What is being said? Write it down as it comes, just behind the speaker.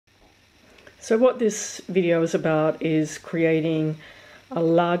So what this video is about is creating a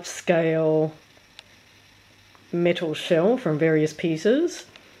large-scale metal shell from various pieces,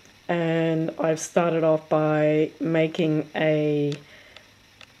 and I've started off by making a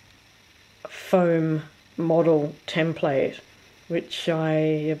foam model template which I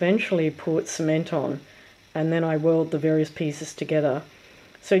eventually put cement on, and then I weld the various pieces together.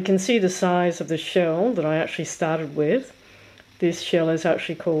 So you can see the size of the shell that I actually started with. This shell is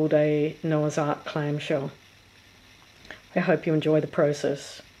actually called a Noah's Ark clam shell. I hope you enjoy the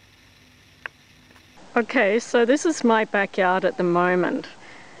process. Okay, so this is my backyard at the moment.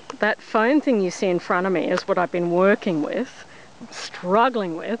 That foam thing you see in front of me is what I've been working with,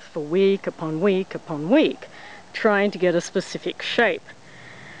 struggling with for week upon week upon week, trying to get a specific shape.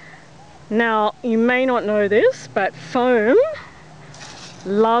 Now, you may not know this, but foam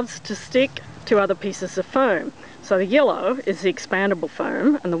loves to stick to other pieces of foam. So the yellow is the expandable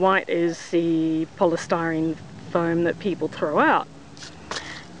foam and the white is the polystyrene foam that people throw out.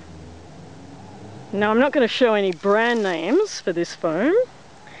 Now, I'm not going to show any brand names for this foam,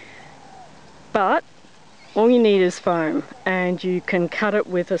 but all you need is foam, and you can cut it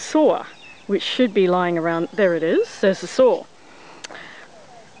with a saw, which should be lying around. There it is, there's a saw.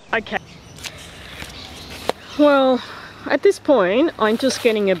 Okay. Well, at this point, I'm just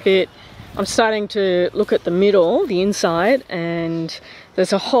getting I'm starting to look at the middle, the inside, and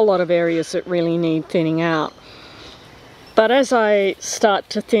there's a whole lot of areas that really need thinning out. But as I start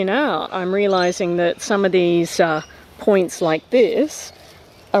to thin out, I'm realizing that some of these points like this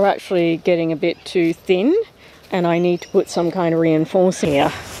are actually getting a bit too thin, and I need to put some kind of reinforcing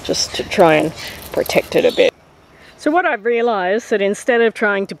here just to try and protect it a bit. So what I've realized that instead of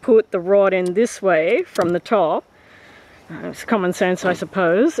trying to put the rod in this way from the top, it's common sense, I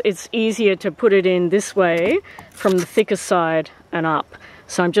suppose, it's easier to put it in this way from the thicker side and up.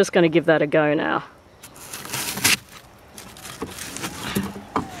 So I'm just going to give that a go now.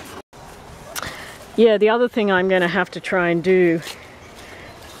 Yeah, the other thing I'm going to have to try and do,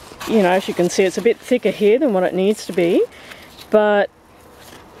 you know, as you can see, it's a bit thicker here than what it needs to be, but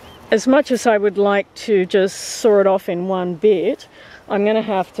as much as I would like to just saw it off in one bit, I'm going to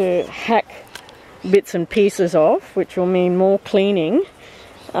have to hack bits and pieces off, which will mean more cleaning,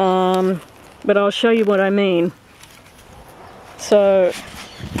 but I'll show you what I mean. So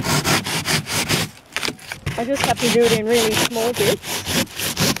I just have to do it in really small bits.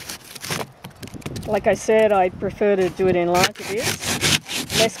 Like I said, I prefer to do it in larger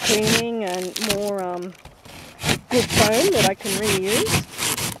bits, less cleaning and more good foam that I can reuse.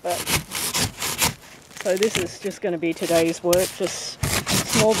 But so this is just going to be today's work, just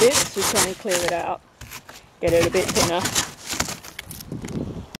small bits to try and clear it out, get it a bit thinner.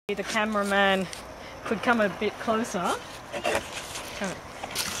 The cameraman could come a bit closer.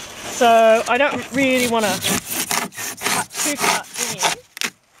 So I don't really want to cut in,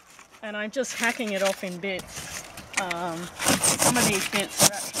 and I'm just hacking it off in bits. Some of these bits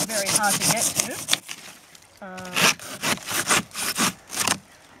are actually very hard to get to.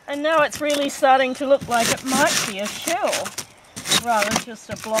 And now it's really starting to look like it might be a shell rather than just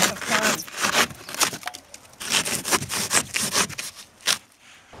a block of foam.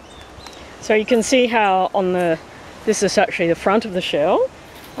 So you can see how on this is actually the front of the shell.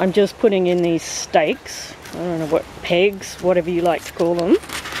 I'm just putting in these stakes, I don't know what, pegs, whatever you like to call them,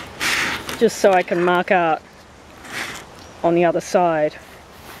 just so I can mark out on the other side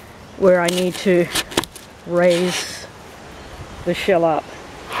where I need to raise the shell up.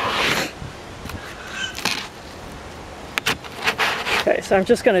 Okay, so I'm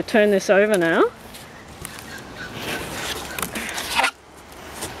just going to turn this over now.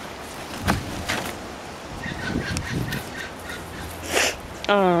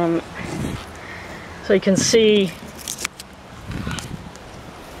 So you can see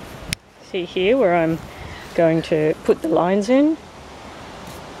here where I'm going to put the lines in,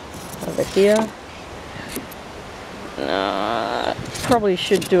 over here. Probably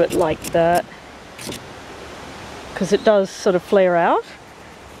should do it like that, because it does sort of flare out.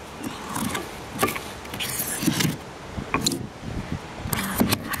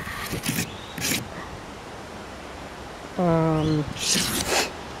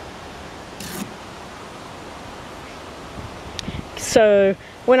 So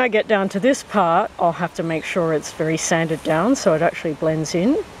when I get down to this part, I'll have to make sure it's very sanded down so it actually blends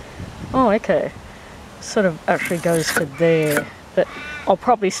in. Oh, okay. Sort of actually goes to there, but I'll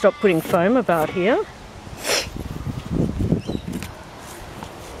probably stop putting foam about here.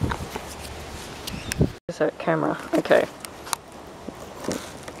 Is that camera? Okay.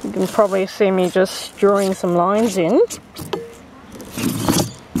 You can probably see me just drawing some lines in.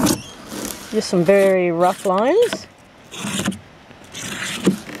 Just some very rough lines.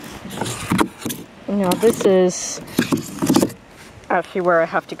 Now this is actually where I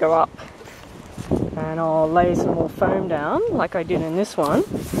have to go up, and I'll lay some more foam down like I did in this one,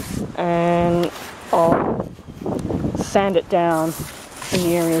 and I'll sand it down in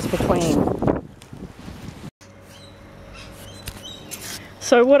the areas between.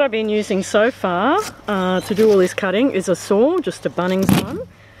 So what I've been using so far to do all this cutting is a saw, just a Bunnings one,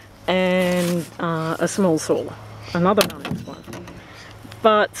 and a small saw, another Bunnings one.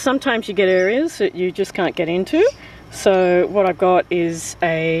 But sometimes you get areas that you just can't get into, so what I've got is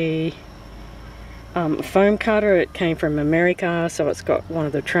a foam cutter. It came from America, so it's got one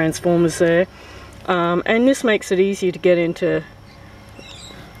of the transformers there, and this makes it easier to get into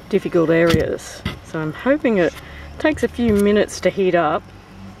difficult areas. So I'm hoping it takes a few minutes to heat up.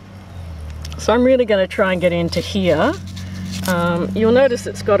 So I'm really going to try and get into here. You'll notice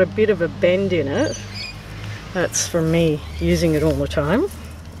it's got a bit of a bend in it. That's from me using it all the time.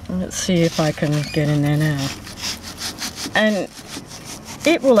 Let's see if I can get in there now. And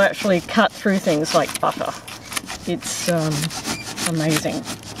it will actually cut through things like butter. It's amazing.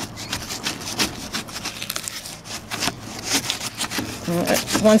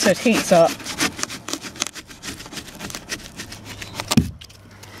 Once it heats up,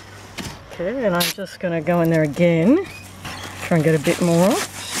 okay, and I'm just going to go in there again, try and get a bit more.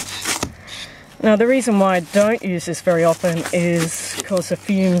 Now the reason why I don't use this very often is because the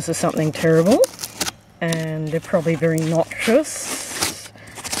fumes are something terrible, and they're probably very noxious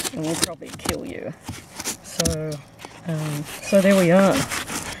and will probably kill you. So, so there we are.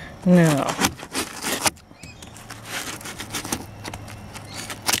 Now,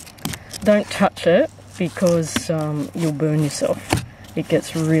 don't touch it because you'll burn yourself. It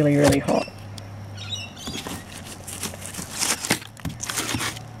gets really, really hot.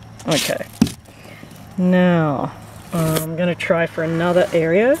 Okay. Now, I'm going to try for another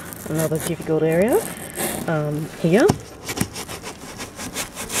area, another difficult area, here.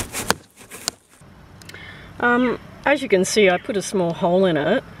 As you can see, I put a small hole in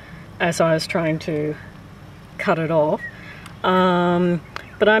it as I was trying to cut it off.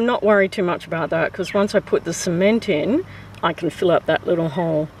 But I'm not worried too much about that, because once I put the cement in, I can fill up that little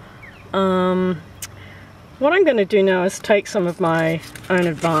hole. What I'm going to do now is take some of my own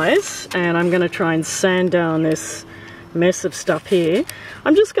advice, and I'm going to try and sand down this mess of stuff here.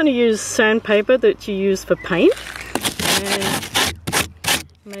 I'm just going to use sandpaper that you use for paint, and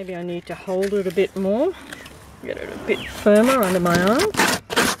maybe I need to hold it a bit more, get it a bit firmer under my arm.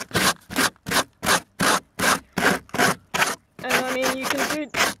 And I mean, you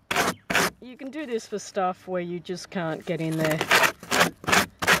can do this for stuff where you just can't get in there.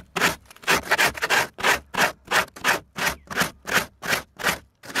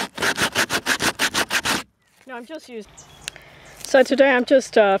 No, I'm just using. So today I'm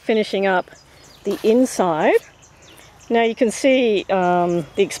just finishing up the inside. Now you can see the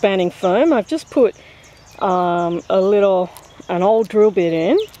expanding foam. I've just put an old drill bit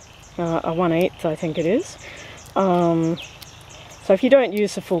in, a 1/8 I think it is. So if you don't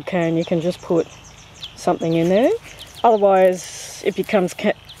use the full can, you can just put something in there. Otherwise it becomes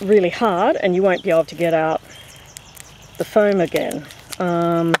really hard and you won't be able to get out the foam again.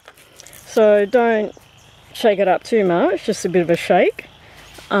 So don't shake it up too much, just a bit of a shake.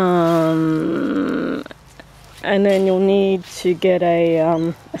 And then you'll need to get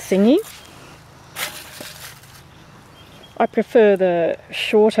a thingy. I prefer the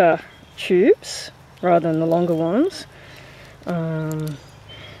shorter tubes rather than the longer ones. The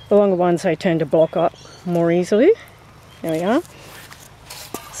longer ones, they tend to block up more easily. There we are.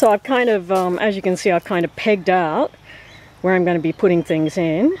 So I've kind of, as you can see, I've kind of pegged out where I'm going to be putting things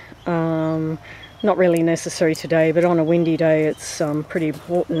in. Not really necessary today, but on a windy day it's pretty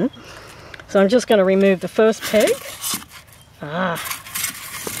important. So I'm just going to remove the first peg. And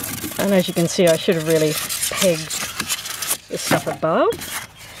as you can see, I should have really pegged the stuff above.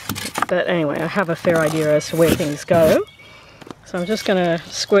 But anyway, I have a fair idea as to where things go. So I'm just going to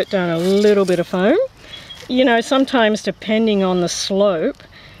squirt down a little bit of foam. You know, sometimes depending on the slope,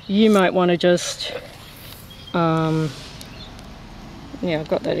 you might want to just, yeah, I've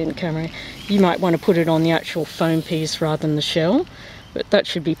got that in the camera. You might want to put it on the actual foam piece rather than the shell, but that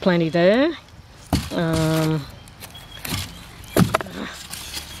should be plenty there.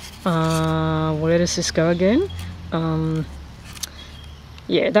 Where does this go again?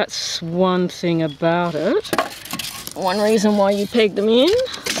 Yeah, that's one thing about it. One reason why you peg them in,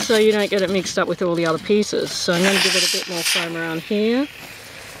 so you don't get it mixed up with all the other pieces. So I'm going to give it a bit more foam around here.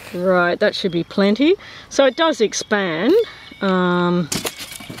 Right, that should be plenty. So it does expand.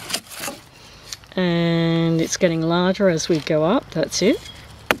 and it's getting larger as we go up. That's it.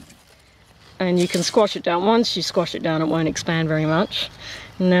 And you can squash it down. Once you squash it down, it won't expand very much.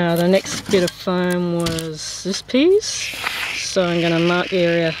 Now the next bit of foam was this piece, so I'm going to mark the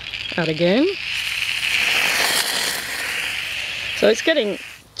area out again. So it's getting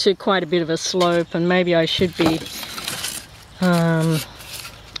to quite a bit of a slope, and maybe I should be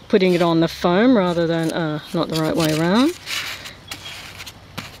putting it on the foam rather than, not the right way around.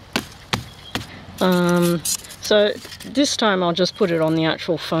 So this time I'll just put it on the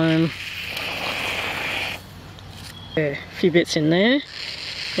actual foam. A few bits in there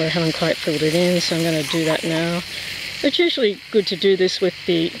where I haven't quite filled it in, so I'm going to do that now. It's usually good to do this with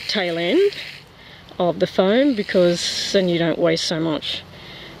the tail end of the foam, because then you don't waste so much.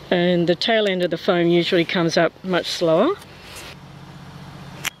 And the tail end of the foam usually comes up much slower.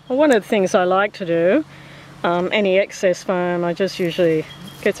 Well, one of the things I like to do, any excess foam, I just usually,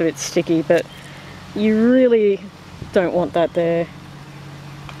 gets a bit sticky, but you really don't want that there.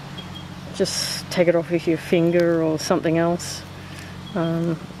 Just take it off with your finger or something else. Yeah.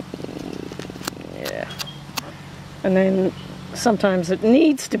 And then sometimes it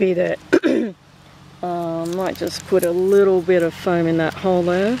needs to be there. Might just put a little bit of foam in that hole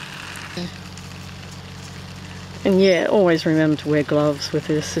there. And yeah, always remember to wear gloves with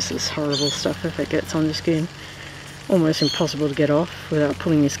this. This is horrible stuff if it gets on your skin. Almost impossible to get off without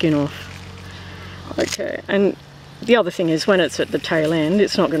pulling your skin off. Okay, and the other thing is when it's at the tail end,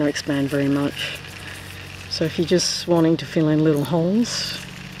 it's not going to expand very much. So if you're just wanting to fill in little holes,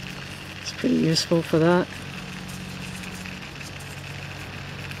 it's pretty useful for that.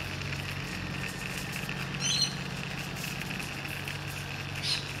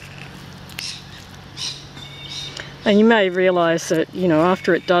 And you may realise that, you know,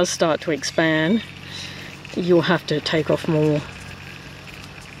 after it does start to expand, you'll have to take off more.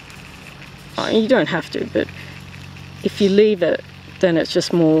 You don't have to, but if you leave it, then it's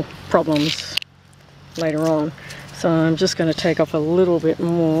just more problems later on. So I'm just going to take off a little bit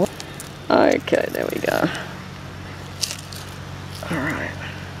more. Okay, there we go. Alright.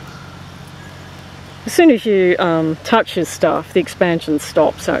 As soon as you touch this stuff, the expansion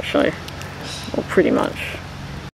stops actually, or pretty much.